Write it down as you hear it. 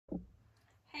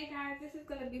Hey guys, this is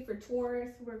going to be for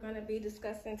Taurus. We're going to be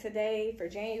discussing today for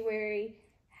January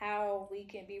how we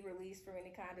can be released from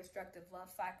any kind of destructive love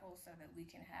cycle so that we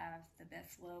can have the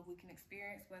best love we can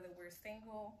experience, whether we're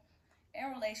single, in a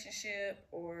relationship,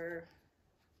 or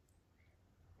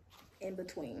in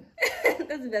between.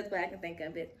 That's the best way I can think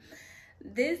of it.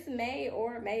 This may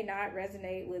or may not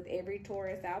resonate with every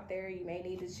Taurus out there. You may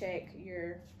need to check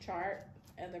your chart,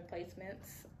 other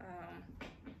placements.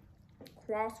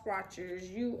 Cross watchers,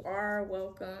 you are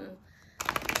welcome.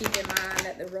 Keep in mind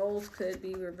that the roles could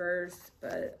be reversed,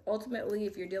 but ultimately,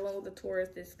 if you're dealing with a Taurus,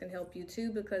 this can help you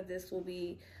too, because this will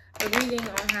be a reading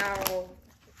on how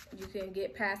you can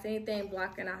get past anything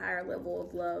blocking a higher level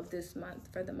of love this month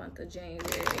for the month of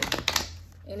January.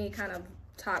 Any kind of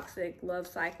toxic love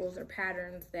cycles or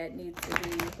patterns that need to be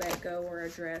let go or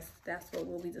addressed, that's what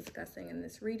we'll be discussing in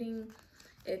this reading.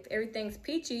 If everything's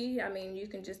peachy, I mean, you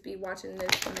can just be watching this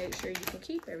to make sure you can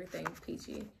keep everything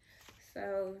peachy.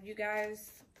 So, you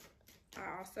guys,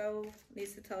 I also need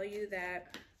to tell you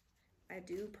that I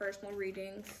do personal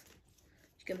readings.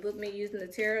 You can book me using the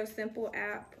Tarot Simple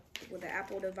app with the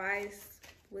Apple device.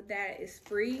 With that, it's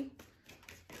free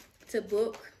to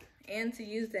book and to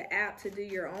use the app to do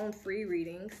your own free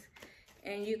readings.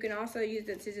 And you can also use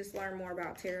it to just learn more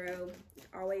about tarot.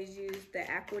 Always use the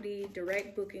Equity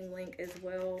direct booking link as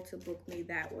well to book me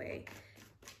that way.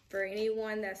 For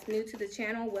anyone that's new to the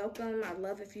channel, welcome. I'd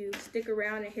love if you stick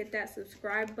around and hit that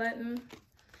subscribe button.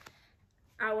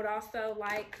 I would also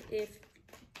like if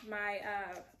my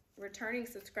returning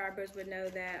subscribers would know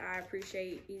that I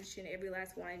appreciate each and every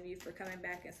last one of you for coming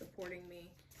back and supporting me.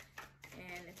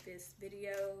 And if this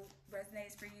video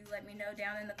resonates for you, let me know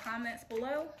down in the comments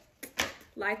below.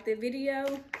 Like the video,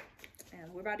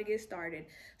 and we're about to get started.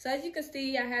 So as you can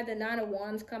see, I had the 9 of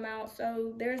Wands come out.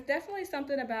 So there's definitely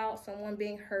something about someone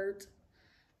being hurt,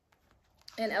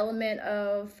 an element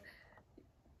of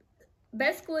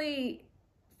basically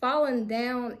falling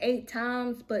down 8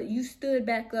 times, but you stood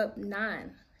back up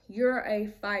 9. You're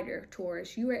a fighter,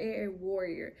 Taurus. You are a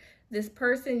warrior. This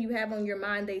person you have on your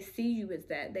mind, they see you as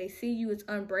that. They see you as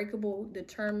unbreakable,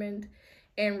 determined,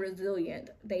 and resilient.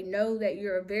 They know that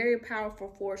you're a very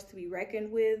powerful force to be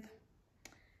reckoned with.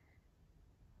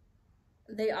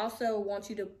 They also want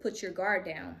you to put your guard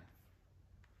down.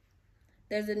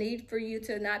 There's a need for you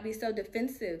to not be so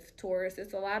defensive, Taurus.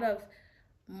 It's a lot of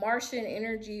Martian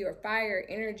energy or fire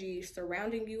energy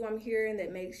surrounding you, I'm hearing,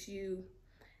 that makes you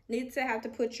need to have to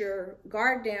put your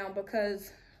guard down,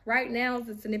 because right now is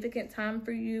a significant time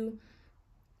for you.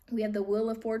 We have the Wheel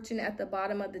of Fortune at the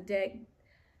bottom of the deck.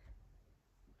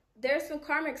 There's some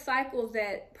karmic cycles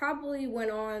that probably went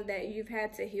on that you've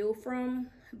had to heal from,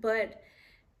 but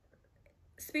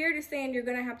Spirit is saying you're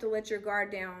going to have to let your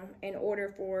guard down in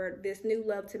order for this new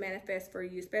love to manifest for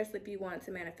you, especially if you want it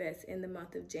to manifest in the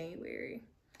month of January.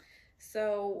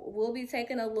 So we'll be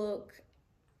taking a look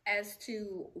as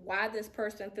to why this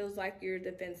person feels like you're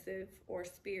defensive, or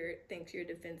Spirit thinks you're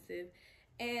defensive,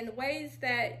 and ways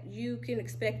that you can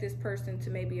expect this person to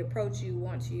maybe approach you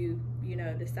once you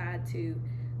decide to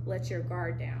let your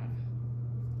guard down.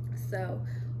 So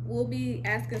we'll be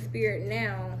asking Spirit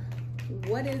now,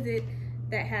 what is it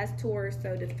that has Taurus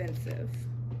so defensive?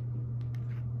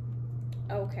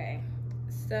 Okay,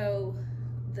 so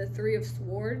the 3 of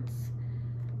Swords,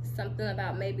 something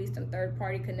about maybe some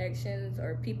third-party connections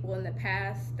or people in the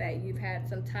past that you've had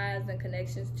some ties and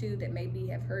connections to that maybe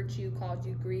have hurt you, caused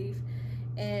you grief,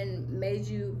 and made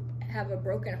you have a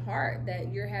broken heart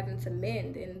that you're having to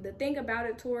mend. And the thing about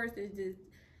it, Taurus, is just,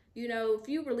 if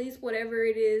you release whatever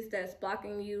it is that's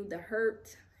blocking you, the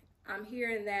hurt, I'm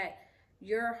hearing that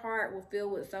your heart will fill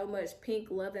with so much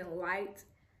pink love and light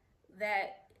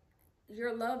that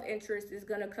your love interest is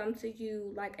going to come to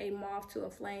you like a moth to a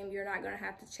flame. You're not going to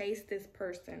have to chase this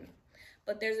person.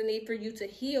 But there's a need for you to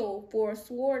heal for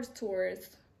Swords,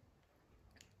 Taurus.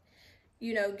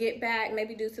 Get back,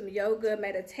 maybe do some yoga,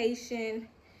 meditation,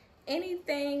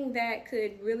 anything that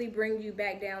could really bring you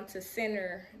back down to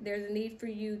center. There's a need for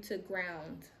you to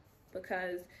ground,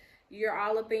 because you're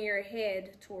all up in your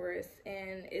head, Taurus,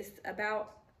 and it's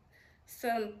about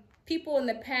some people in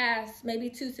the past, maybe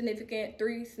 2 significant,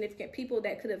 3 significant people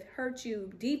that could have hurt you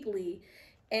deeply,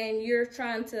 and you're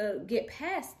trying to get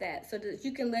past that so that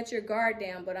you can let your guard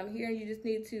down. But I'm hearing you just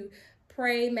need to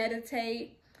pray,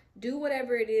 meditate, do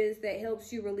whatever it is that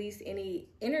helps you release any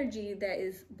energy that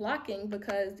is blocking,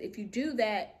 because if you do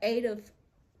that, 8 of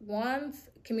Wands,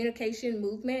 communication,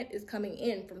 movement is coming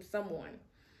in from someone.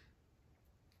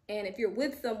 And if you're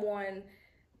with someone,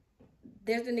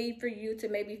 there's a need for you to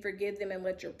maybe forgive them and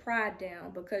let your pride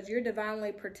down, because you're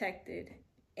divinely protected.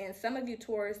 And some of you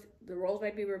Taurus, the roles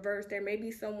may be reversed. There may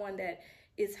be someone that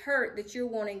is hurt that you're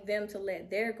wanting them to let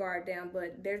their guard down,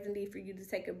 but there's a need for you to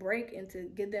take a break and to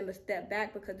give them a step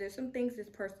back, because there's some things this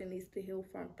person needs to heal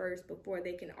from first before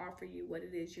they can offer you what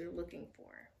it is you're looking for.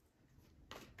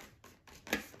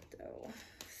 So,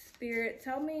 Spirit,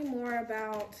 tell me more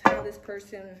about how this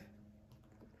person,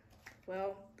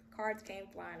 well, the cards came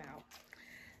flying out.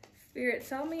 Spirit,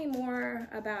 tell me more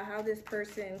about how this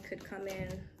person could come in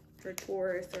for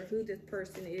Taurus, or who this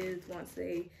person is once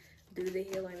they do the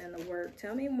healing and the work.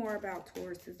 Tell me more about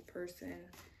Taurus's person.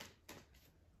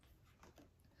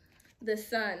 The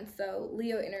Sun, so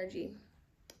Leo energy.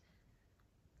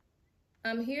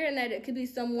 I'm hearing that it could be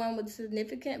someone with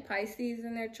significant Pisces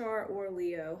in their chart or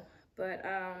Leo, but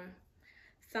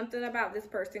something about this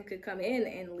person could come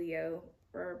in Leo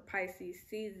or Pisces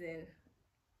season,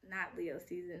 not Leo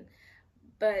season,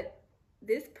 but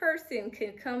this person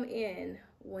can come in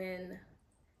when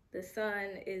the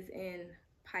Sun is in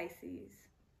Pisces.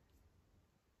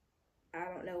 I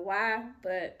don't know why,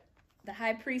 but the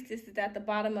High Priestess is at the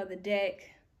bottom of the deck.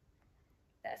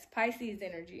 That's Pisces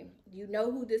energy. You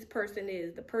know who this person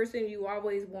is, the person you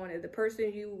always wanted, the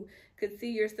person you could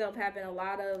see yourself having a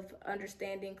lot of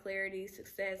understanding, clarity,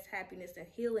 success, happiness, and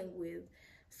healing with.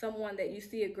 Someone that you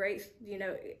see a great,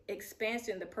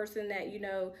 expansion, the person that,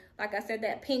 like I said,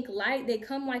 that pink light, they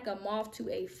come like a moth to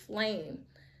a flame.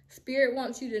 Spirit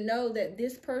wants you to know that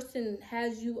this person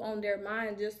has you on their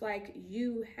mind, just like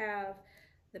you have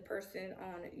the person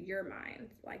on your mind.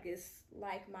 Like, it's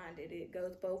like-minded. It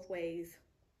goes both ways.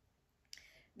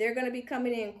 They're going to be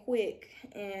coming in quick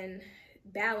and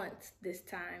balanced this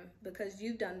time because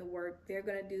you've done the work. They're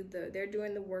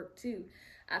doing the work too.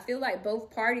 I feel like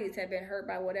both parties have been hurt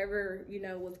by whatever,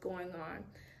 was going on.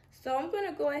 So I'm going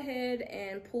to go ahead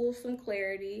and pull some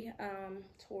clarity,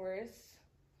 Taurus.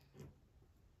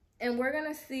 And we're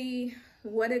going to see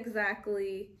what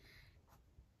exactly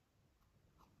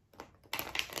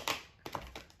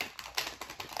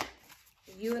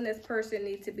you and this person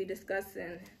need to be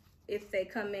discussing if they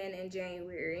come in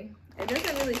January. It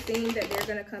doesn't really seem that they're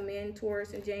going to come in,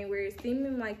 Taurus, in January. It's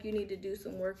seeming like you need to do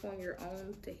some work on your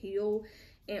own to heal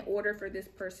in order for this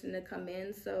person to come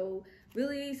in. So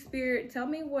really, Spirit, tell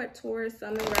me what Taurus,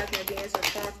 Sun, and Rising, or Venus, or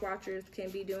cross watchers can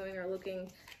be doing or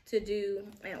looking to do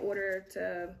in order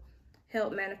to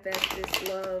help manifest this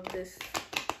love, this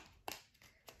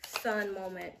Sun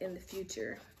moment in the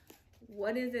future.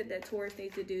 What is it that Taurus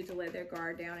needs to do to let their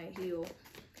guard down and heal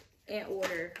in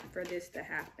order for this to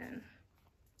happen?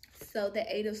 So the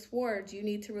Eight of Swords, you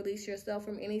need to release yourself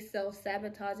from any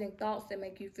self-sabotaging thoughts that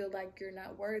make you feel like you're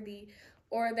not worthy,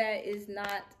 or that is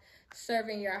not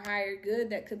serving your higher good,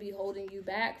 that could be holding you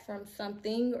back from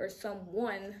something or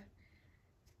someone,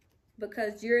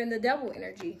 because you're in the Devil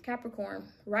energy, Capricorn.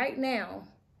 Right now,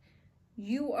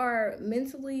 you are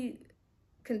mentally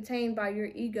contained by your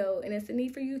ego, and it's a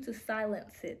need for you to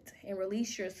silence it and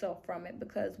release yourself from it,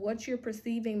 because what you're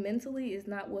perceiving mentally is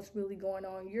not what's really going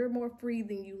on. You're more free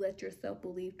than you let yourself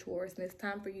believe, Taurus, and it's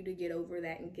time for you to get over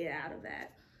that and get out of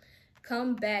that.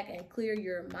 Come back and clear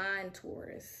your mind,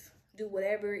 Taurus. Do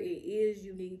whatever it is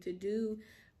you need to do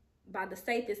by the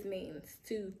safest means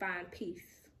to find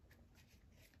peace.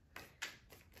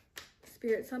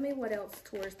 Spirit, tell me what else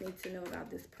Taurus needs to know about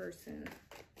this person.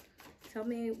 Tell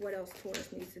me what else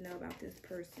Taurus needs to know about this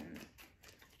person.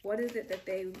 What is it that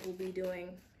they will be doing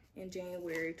in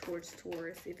January towards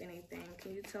Taurus, if anything?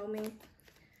 Can you tell me?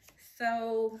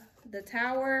 So, the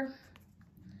Tower,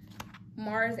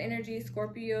 Mars energy,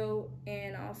 Scorpio,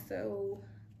 and also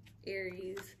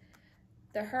Aries.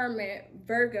 The Hermit,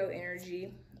 Virgo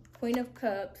energy. Queen of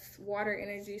Cups, water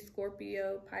energy,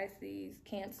 Scorpio, Pisces,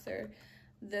 Cancer.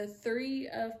 The Three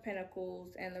of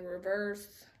Pentacles, and the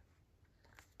reverse,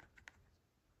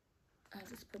 I'll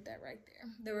just put that right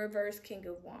there. The reverse King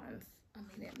of Wands. I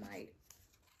mean, it might,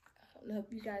 I don't know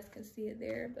if you guys can see it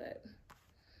there, but.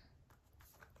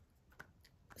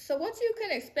 So what you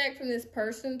can expect from this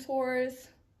person, Taurus,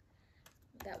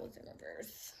 that was in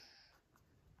reverse,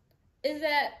 is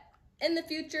that in the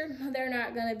future, they're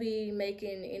not going to be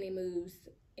making any moves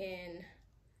in,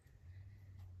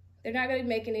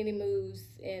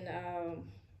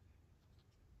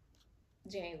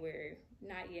 January.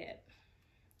 Not yet.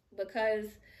 Because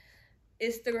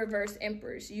it's the reverse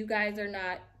Empress. You guys are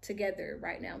not together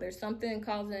right now. There's something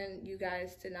causing you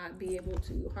guys to not be able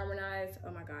to harmonize.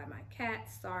 Oh my God, my cat,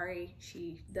 sorry.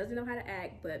 She doesn't know how to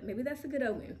act, but maybe that's a good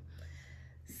omen.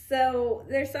 So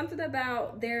there's something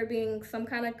about there being some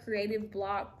kind of creative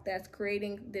block that's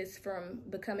creating this from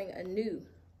becoming anew.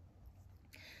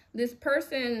 This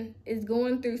person is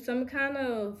going through some kind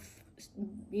of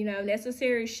you know,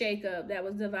 necessary shakeup that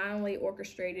was divinely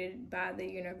orchestrated by the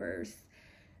universe,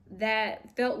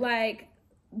 that felt like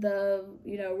the,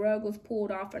 you know, rug was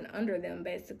pulled off and under them,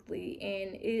 basically,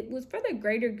 and it was for the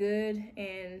greater good.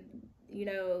 And, you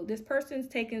know, this person's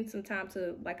taking some time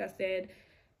to, like I said,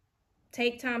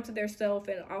 take time to their self,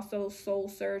 and also soul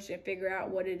search and figure out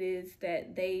what it is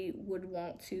that they would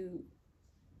want to,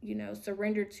 you know,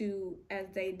 surrender to as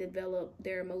they develop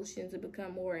their emotions and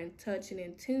become more in touch and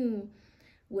in tune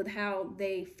with how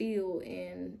they feel,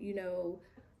 and, you know,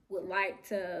 would like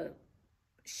to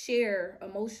share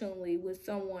emotionally with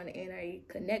someone in a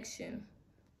connection.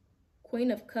 Queen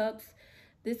of Cups,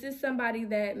 this is somebody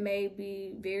that may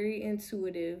be very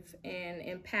intuitive and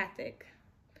empathic.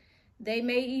 They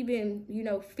may even, you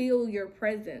know, feel your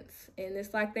presence, and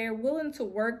it's like they're willing to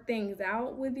work things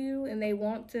out with you, and they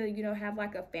want to, you know, have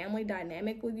like a family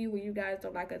dynamic with you where you guys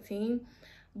are like a team.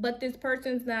 But this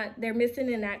person's not, they're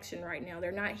missing in action right now.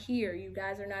 They're not here. You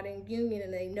guys are not in union,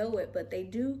 and they know it, but they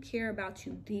do care about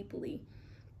you deeply.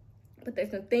 But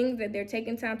there's some things that they're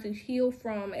taking time to heal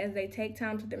from as they take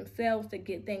time to themselves to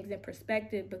get things in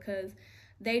perspective, because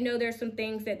they know there's some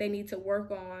things that they need to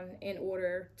work on in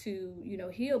order to, you know,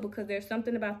 heal, because there's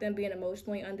something about them being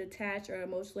emotionally undetached or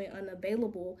emotionally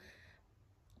unavailable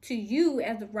to you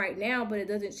as of right now, but it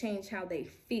doesn't change how they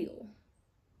feel.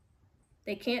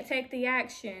 They can't take the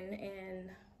action,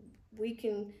 and we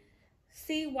can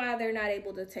see why they're not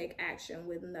able to take action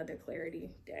with another clarity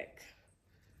deck.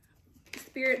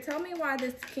 Spirit, tell me why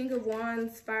this King of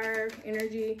Wands, fire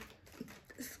energy,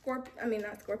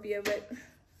 not Scorpio, but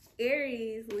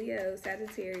Aries, Leo,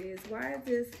 Sagittarius, why is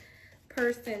this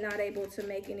person not able to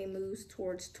make any moves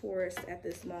towards Taurus at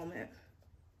this moment?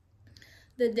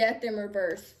 The Death in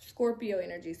reverse, Scorpio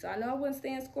energy. So I know I wouldn't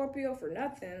stand Scorpio for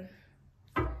nothing.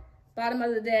 Bottom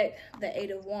of the deck, the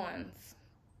Eight of Wands.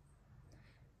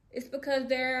 It's because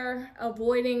they're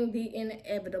avoiding the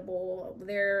inevitable.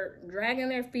 They're dragging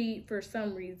their feet for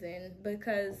some reason,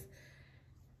 because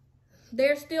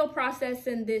they're still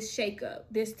processing this shakeup,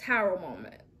 this Tower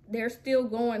moment. They're still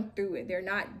going through it. They're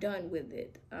not done with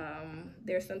it.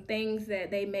 There's some things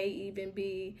that they may even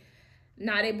be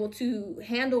not able to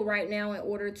handle right now in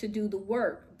order to do the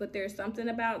work. But there's something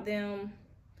about them.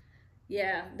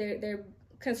 Yeah, they're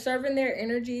conserving their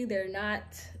energy. They're not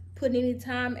putting any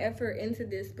time, effort into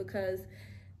this because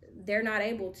they're not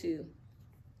able to.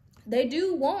 They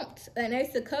do want an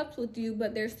Ace of Cups with you,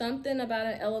 but there's something about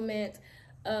an element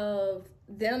of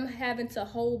them having to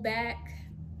hold back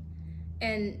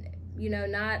and, you know,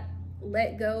 not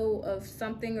let go of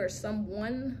something or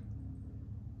someone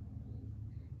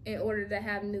in order to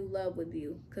have new love with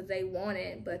you, because they want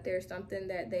it, but there's something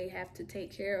that they have to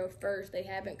take care of first. They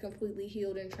haven't completely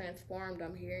healed and transformed.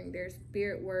 I'm hearing their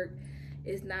spirit work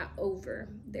is not over.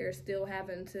 They're still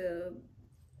having to,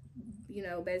 you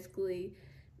know, basically,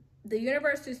 the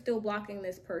universe is still blocking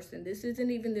this person. This isn't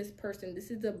even this person.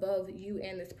 This is above you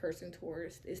and this person,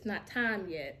 Taurus. It's not time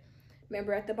yet.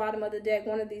 Remember, at the bottom of the deck,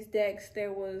 one of these decks,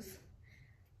 there was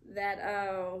that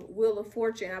Wheel of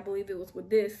Fortune. I believe it was with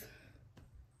this.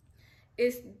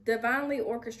 It's divinely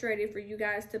orchestrated for you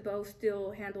guys to both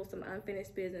still handle some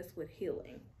unfinished business with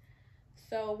healing.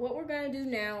 So what we're going to do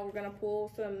now, we're going to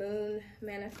pull some Moon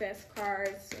Manifest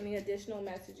cards, any additional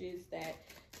messages that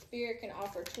Spirit can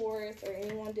offer Taurus or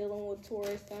anyone dealing with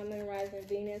Taurus, Sun, and Rising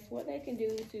Venus, what they can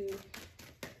do to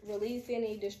release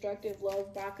any destructive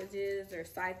love blockages or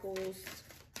cycles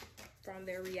from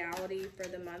their reality for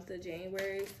the month of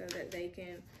January, so that they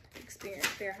can experience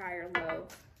their higher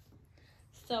love.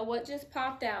 So what just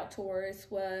popped out, Taurus,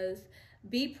 was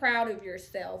be proud of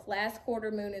yourself. Last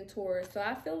quarter moon in Taurus. So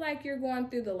I feel like you're going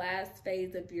through the last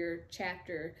phase of your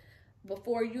chapter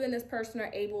before you and this person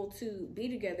are able to be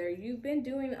together. You've been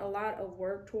doing a lot of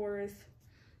work, Taurus.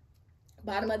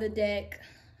 Bottom of the deck,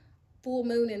 full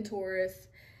moon in Taurus.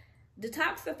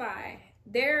 Detoxify.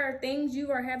 There are things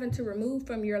you are having to remove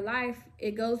from your life.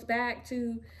 It goes back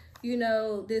to, you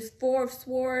know, this Four of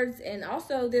Swords and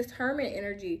also this Hermit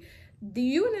energy.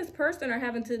 You and this person are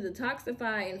having to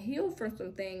detoxify and heal from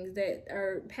some things that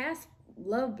are past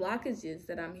love blockages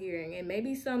that I'm hearing, and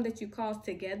maybe some that you caused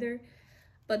together.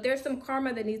 But there's some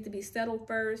karma that needs to be settled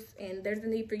first, and there's a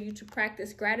need for you to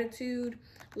practice gratitude.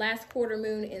 Last quarter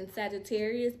moon in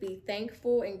Sagittarius, be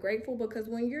thankful and grateful, because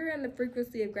when you're in the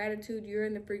frequency of gratitude, you're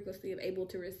in the frequency of able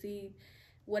to receive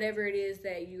whatever it is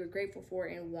that you are grateful for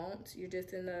and want. You're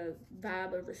just in the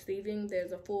vibe of receiving.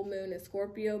 There's a full moon in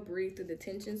Scorpio. Breathe through the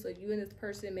tension. So you and this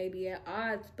person may be at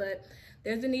odds, but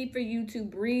there's a need for you to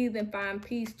breathe and find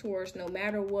peace, Taurus, no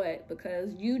matter what,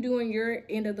 because you doing your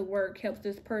end of the work helps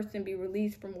this person be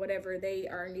released from whatever they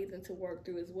are needing to work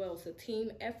through as well. So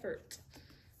team effort.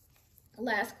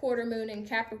 Last quarter moon in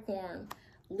Capricorn.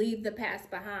 Leave the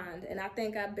past behind. And I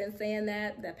think I've been saying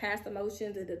that, the past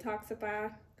emotions and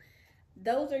detoxify.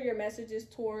 Those are your messages,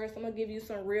 Taurus. I'm going to give you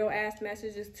some real ass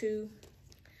messages too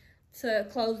to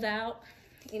close out.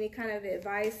 Any kind of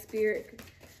advice Spirit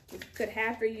could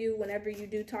have for you whenever you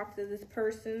do talk to this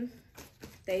person.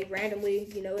 They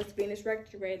randomly, you know, it's Venus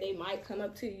retrograde. They might come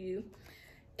up to you.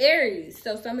 Aries.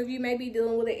 So some of you may be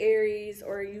dealing with an Aries,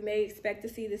 or you may expect to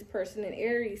see this person in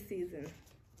Aries season.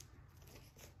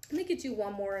 Let me get you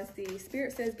one more and see.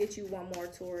 Spirit says get you one more,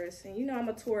 Taurus. And you know I'm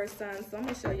a Taurus sun, so I'm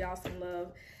going to show y'all some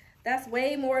love. That's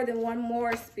way more than one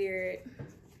more, Spirit.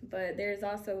 But there's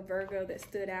also Virgo that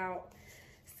stood out.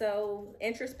 So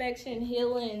introspection,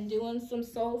 healing, doing some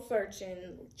soul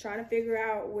searching, trying to figure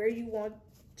out where you want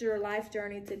your life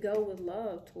journey to go with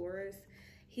love, Taurus.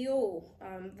 Heal.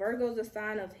 Virgo's a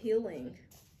sign of healing.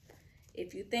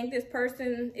 If you think this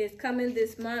person is coming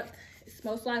this month, it's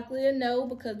most likely a no,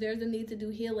 because there's a need to do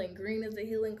healing. Green is a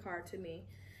healing card to me.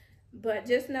 But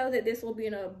just know that this will be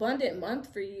an abundant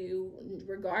month for you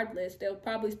regardless. There'll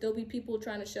probably still be people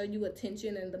trying to show you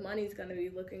attention, and the money's going to be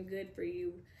looking good for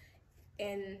you.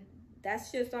 And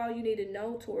that's just all you need to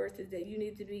know, Taurus, is that you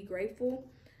need to be grateful.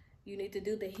 You need to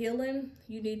do the healing.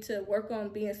 You need to work on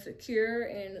being secure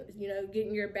and, you know,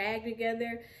 getting your bag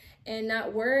together and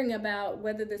not worrying about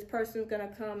whether this person's going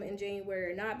to come in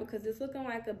January or not, because it's looking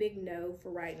like a big no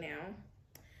for right now.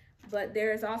 But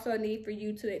there's also a need for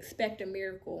you to expect a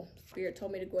miracle. Spirit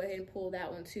told me to go ahead and pull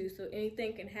that one too. So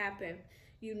anything can happen.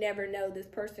 You never know. This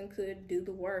person could do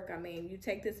the work. I mean, you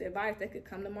take this advice, they could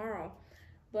come tomorrow.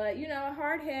 But, you know,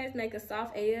 hard heads make a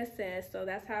soft ASS. So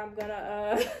that's how I'm going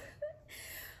to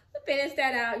finish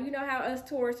that out. You know how us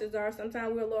Tauruses are.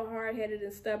 Sometimes we're a little hard-headed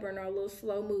and stubborn, or a little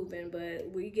slow-moving,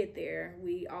 but we get there.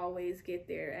 We always get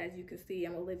there. As you can see,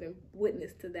 I'm a living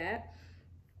witness to that.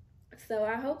 So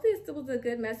I hope this was a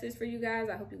good message for you guys.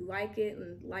 I hope you like it,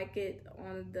 and like it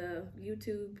on the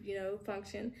YouTube, you know,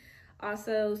 function.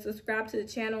 Also, subscribe to the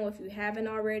channel if you haven't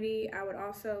already. I would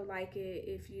also like it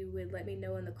if you would let me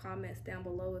know in the comments down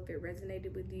below if it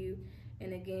resonated with you.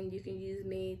 And again, you can use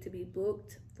me to be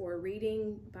booked for a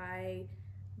reading by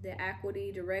the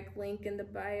Equity direct link in the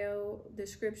bio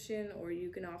description, or you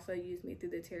can also use me through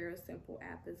the Tarot Simple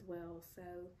app as well. So,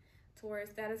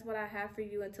 Taurus, that is what I have for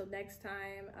you. Until next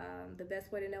time, the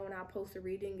best way to know when I post a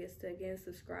reading is to, again,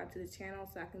 subscribe to the channel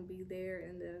so I can be there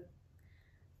in the,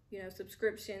 you know,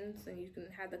 subscriptions, and you can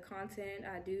have the content.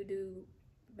 I do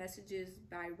messages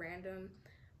by random,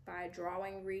 by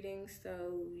drawing readings,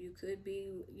 so you could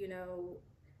be, you know,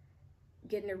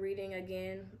 getting a reading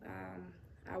again.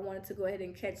 I wanted to go ahead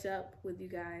and catch up with you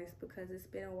guys because it's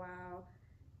been a while,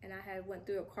 and I had went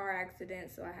through a car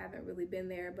accident, so I haven't really been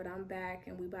there, but I'm back,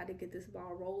 and we about to get this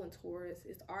ball rolling, Taurus.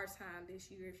 It's our time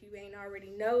this year. If you ain't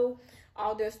already know,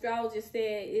 all the astrologers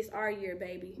said it's our year,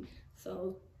 baby.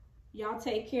 So y'all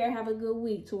take care. Have a good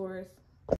week, Taurus.